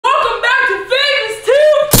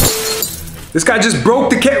This guy just broke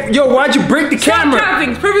the camera. Yo, why'd you break the camera? Stop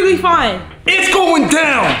tapping, it's perfectly fine. It's going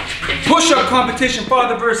down. Push-up competition,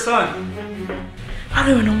 father versus son. I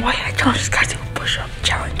don't even know why I told this guy to do a push-up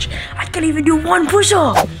challenge. I can't even do one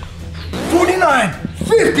push-up. 49,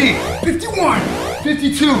 50, 51,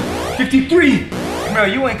 52, 53. Camille,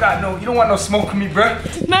 you ain't got no, you don't want no smoke from me,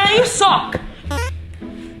 bruh. Man, you suck.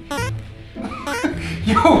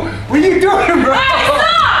 Yo, what are you doing, bro? Hey,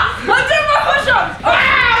 stop! I'm doing my push-ups.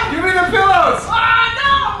 Ah! Give me the pillows. Ah,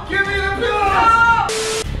 no! Give me the pillows.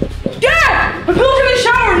 Yeah! My pillow's in the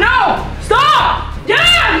shower, no! Stop!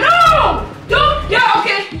 Yeah, no! Don't, yeah,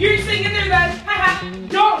 okay, you're staying in there then.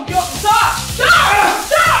 Don't, stop! Stop!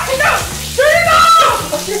 Stop! No! Turn it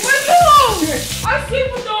off! My pillow! I sleep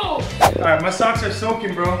with those! Alright, my socks are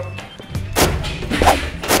soaking, bro.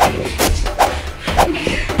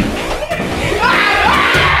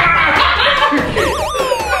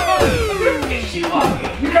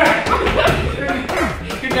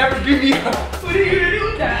 You can never give me up. What are you gonna do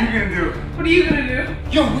with that? What are you gonna do? What are you gonna do?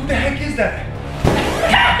 Yo, what the heck is that?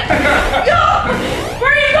 Yo!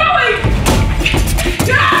 Where are you going?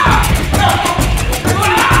 Yeah!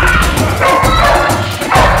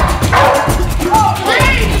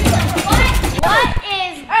 What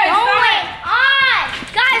is going on?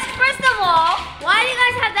 Guys, first of all, why do you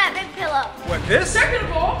guys have that big pillow? What, this? Second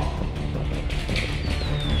of all,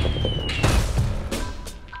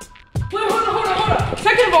 wait, hold on.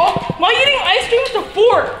 Second of all, why are you eating ice cream with a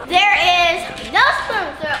fork? There is no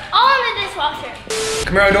spoons. They're all in the dishwasher.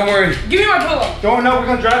 Camaro, don't worry. Give me my pillow. Don't know, we're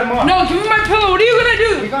gonna dry them off. No, give me my pillow. What are you gonna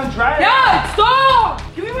do? We're gonna dry it off. Yeah, stop!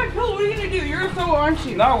 Give me my pillow. What are you gonna do? You're a thrower, aren't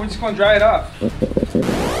you? No, we're just gonna dry it off.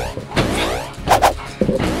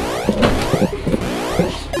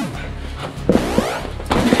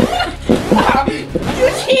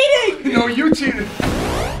 You're cheating! No, you cheated.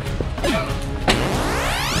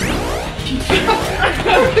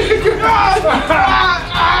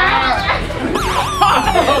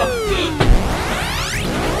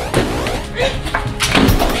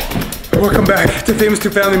 Welcome back to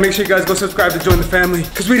FamousTubeFamily. Make sure you guys go subscribe to join the family,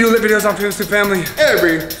 because we do live videos on FamousTubeFamily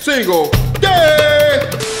every single day.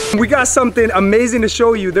 We got something amazing to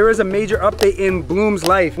show you. There is a major update in Bloom's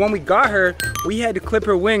life. When we got her, we had to clip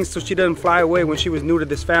her wings so she doesn't fly away when she was new to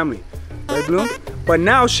this family. Right, Bloom? But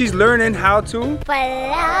now she's learning how to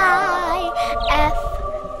Fly,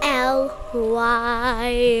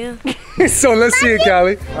 F-L-Y. So let's see it,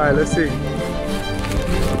 Callie. All right, let's see.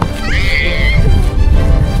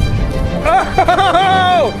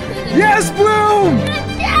 Oh! Yes, Bloom!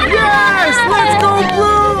 Yes! Let's go,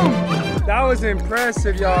 Bloom! That was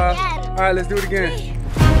impressive, y'all. All right, let's do it again.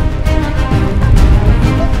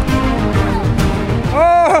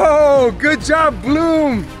 Oh, good job,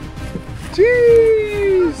 Bloom.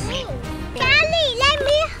 Jeez. Daddy, let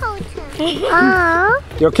me hold her.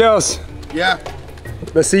 Yo, Kels. Yeah.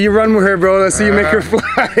 Let's see you run with her, bro. Let's see you make her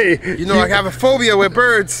fly. You know I have a phobia with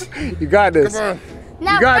birds. You got this. Come on.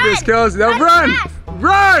 Now You got run. this, Kels. Now run!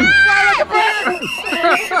 Run!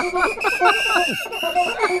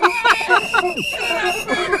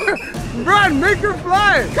 Run! Make her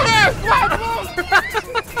fly! Come on, fly,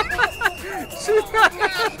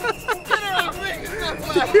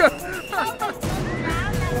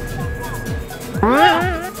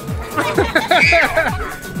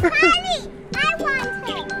 Honey, I want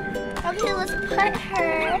it. Okay, let's put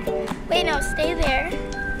her. Wait, no, stay there.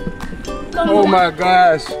 Oh my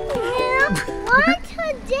gosh. What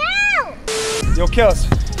to do? Yo, Kels.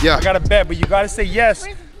 Yeah. I got a bet, but you gotta say yes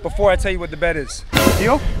before I tell you what the bet is.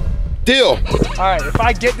 Deal? Deal. Alright, if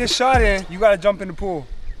I get this shot in, you gotta jump in the pool.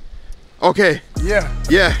 Okay. Yeah.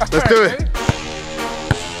 Yeah, let's do it.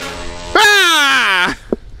 Ah!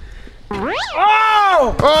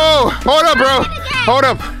 Oh! Oh, hold up, bro. Hold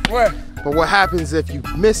up. What? But what happens if you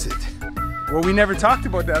miss it? Well, we never talked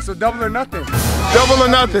about that, so double or nothing. Double or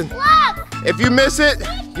nothing. Look! If you miss it,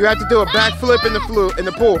 you have to do a backflip in the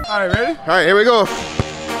pool. Alright, ready? All right, here we go.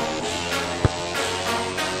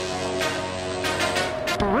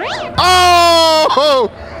 Oh!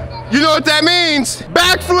 You know what that means?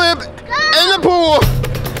 Backflip in the pool.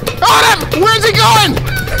 Hold up! Where's he going?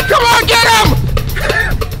 Come on, get him!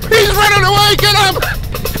 He's running away. Get him!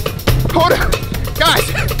 Hold up, guys.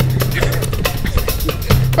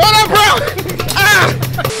 Hold up, bro! Ah!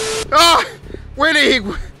 Oh, where did he?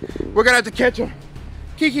 We're gonna have to catch him.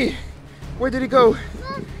 Kiki, where did he go? He's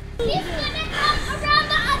gonna come around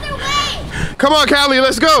the other way. Come on, Callie,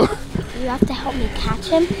 let's go. You have to help me catch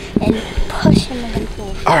him and push him in the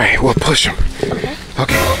pool. All right, we'll push him. Okay.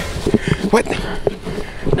 Okay. What?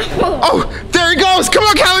 Oh, there he goes. Come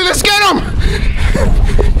on, Callie, let's get him.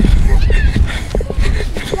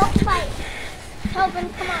 Don't fight.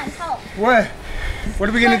 What? What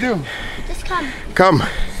are we gonna do? Just come. Come.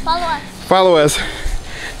 Follow us. Follow us.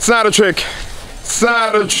 It's not a trick. It's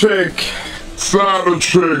not a trick. It's not a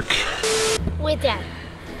trick. Wait, Dad.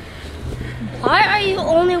 Why are you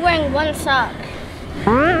only wearing one sock?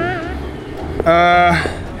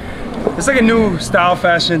 It's like a new style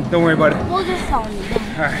fashion. Don't worry about it. We'll just follow me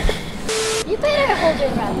then. All right. You better hold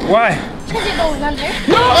your breath. Why? Because you're going under.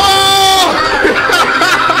 Oh!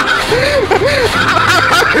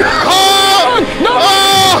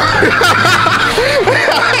 Oh!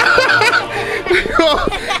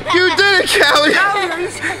 You did it, Callie!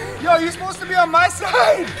 Yo, you're supposed to be on my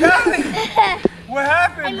side, Callie. What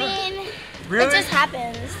happened? I mean, really? it just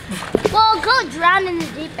happens. Well, go drown in the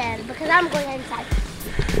deep end because I'm going inside.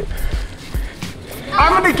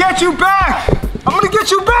 I'm gonna get you back! I'm gonna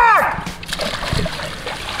get you back!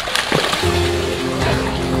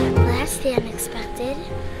 Well, that's the unexpected.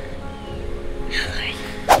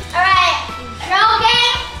 Alright, girl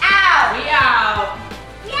gang out! We out.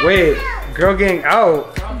 Wait, girl gang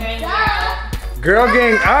out? Okay. Girl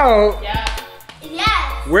gang out? Yeah.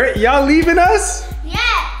 Yes! Where, y'all leaving us?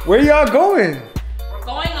 Yes! Where y'all going? We're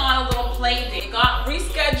going on a little play date. Got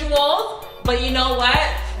rescheduled, but you know what?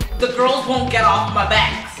 The girls won't get off my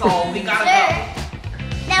back, so we gotta go.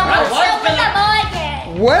 Now I go was chill with the gonna- boy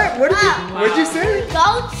gang. What? Wow. What'd you say?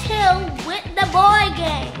 Go chill with the boy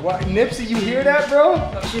gang. What, Nipsey, you hear that, bro?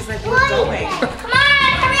 She's like, What we're is going. that? Come on,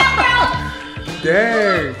 hurry up,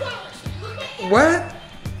 Dang. girl. What?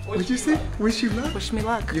 What'd you say? Wish you luck? Wish me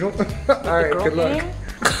luck. You don't? Alright, girl good luck. gang?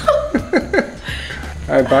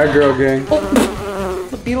 Alright, bye, girl gang.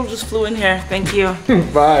 The beetle just flew in here. Thank you.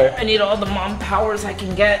 Bye. I need all the mom powers I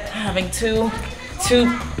can get. Having two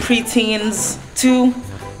preteens, two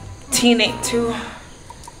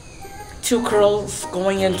girls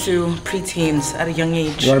going into preteens at a young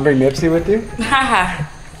age. You wanna bring Nipsey with you? Haha.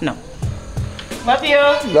 No. Love you.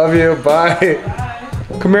 Love you, bye.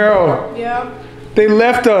 Camaro, Yeah. they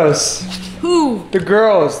left us. Who? The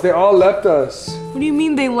girls, they all left us. What do you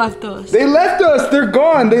mean they left us? They left us, they're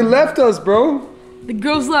gone. They left us, bro. The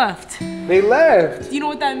girls left. They left. Do you know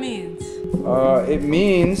what that means? It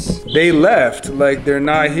means they left, like they're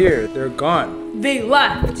not here, they're gone. They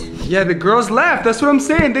left. Yeah, the girls left, that's what I'm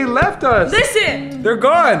saying, they left us. Listen, They're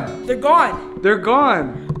gone, they're gone. they're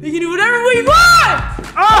gone. You can do whatever we want.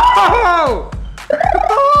 Oh!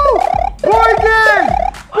 Oh! Boy gang!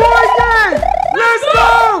 Boy gang! Let's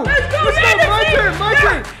go! Let's go! Let's go! My turn, my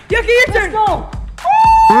turn! Yeah, okay, your turn. Let's go!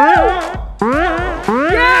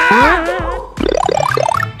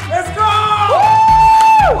 Let's go!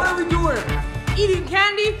 What are we doing? Eating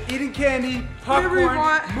candy. Eating candy, Whatever you popcorn,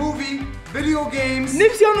 want. movie, video games.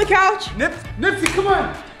 Nipsey on the couch. Nipsey, come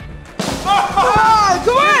on! Ah,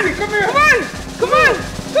 come on! Nipsey, come here! Come on! Come on!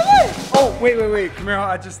 Come on! Oh, wait. Camaro,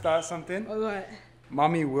 I just thought something. What?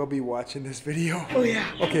 Mommy will be watching this video. Oh yeah.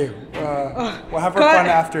 Okay, we'll have our cut. fun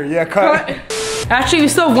after. Yeah, cut. Actually, we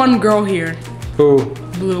still have one girl here. Who?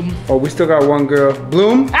 Bloom. Oh, we still got one girl.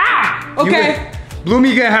 Bloom? Ah! Okay. Bloom,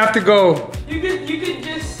 you gonna have to go. You could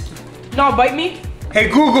just not bite me. Hey,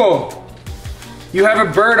 Google. You have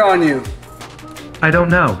a bird on you. I don't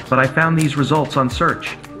know, but I found these results on search.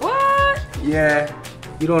 What? Yeah,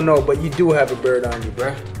 you don't know, but you do have a bird on you,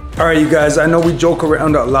 bruh. All right, you guys, I know we joke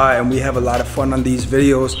around a lot and we have a lot of fun on these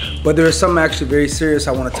videos, but there is something actually very serious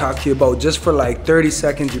I want to talk to you about just for like 30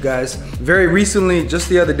 seconds, you guys. Very recently, just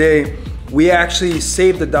the other day, we actually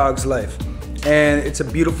saved the dog's life. And it's a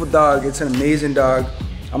beautiful dog, it's an amazing dog.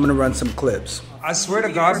 I'm gonna run some clips. I swear to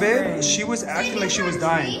God, babe, she was acting like she was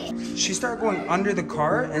dying. She started going under the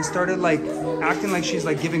car and started like acting like she's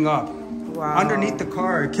like giving up. Wow. Underneath the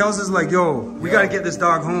car. Kels is like, yo, we gotta get this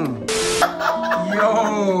dog home.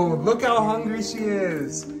 Yo, look how hungry she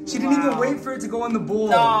is. She didn't even wait for it to go in the bowl.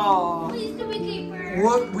 No. Please do we keep her?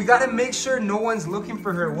 Well, we gotta make sure no one's looking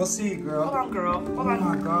for her. We'll see, girl. Hold on, girl. Hold Oh on.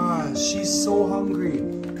 my gosh, she's so hungry.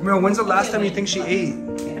 Camille, when's the last time you think she ate?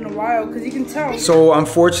 In a while, because you can tell. So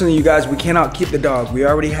unfortunately, you guys, we cannot keep the dog. We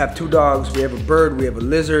already have 2 dogs. We have a bird, we have a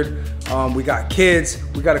lizard. We got kids,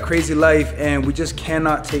 we got a crazy life, and we just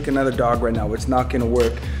cannot take another dog right now. It's not gonna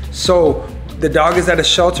work. So the dog is at a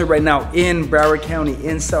shelter right now in Broward County,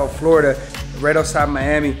 in South Florida, right outside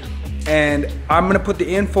Miami. And I'm gonna put the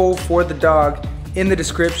info for the dog in the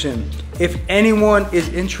description. If anyone is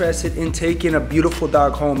interested in taking a beautiful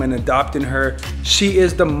dog home and adopting her, she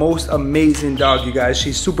is the most amazing dog, you guys.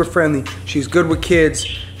 She's super friendly, she's good with kids.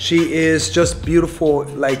 She is just beautiful,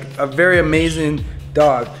 like a very amazing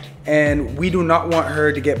dog. And we do not want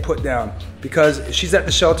her to get put down because she's at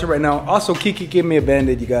the shelter right now. Also, Kiki gave me a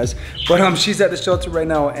band-aid, you guys. But she's at the shelter right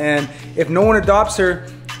now, and if no one adopts her,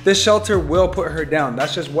 this shelter will put her down.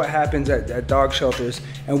 That's just what happens at dog shelters,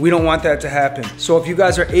 and we don't want that to happen. So if you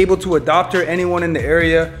guys are able to adopt her, anyone in the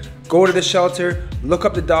area, go to the shelter, look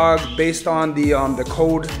up the dog based on the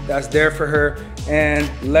code that's there for her, and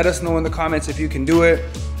let us know in the comments if you can do it.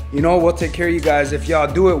 You know, we'll take care of you guys. If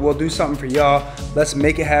y'all do it, we'll do something for y'all. Let's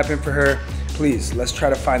make it happen for her. Please, let's try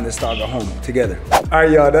to find this dog a home together. All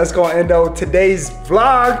right, y'all, that's gonna end out today's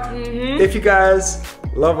vlog. If you guys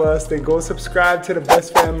love us, then go subscribe to the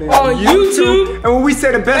Best Family on YouTube. And when we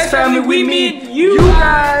say the Best Family, we mean you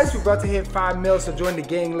guys. We're about to hit 5 mil, so join the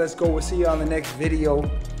gang. Let's go. We'll see you on the next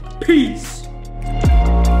video. Peace.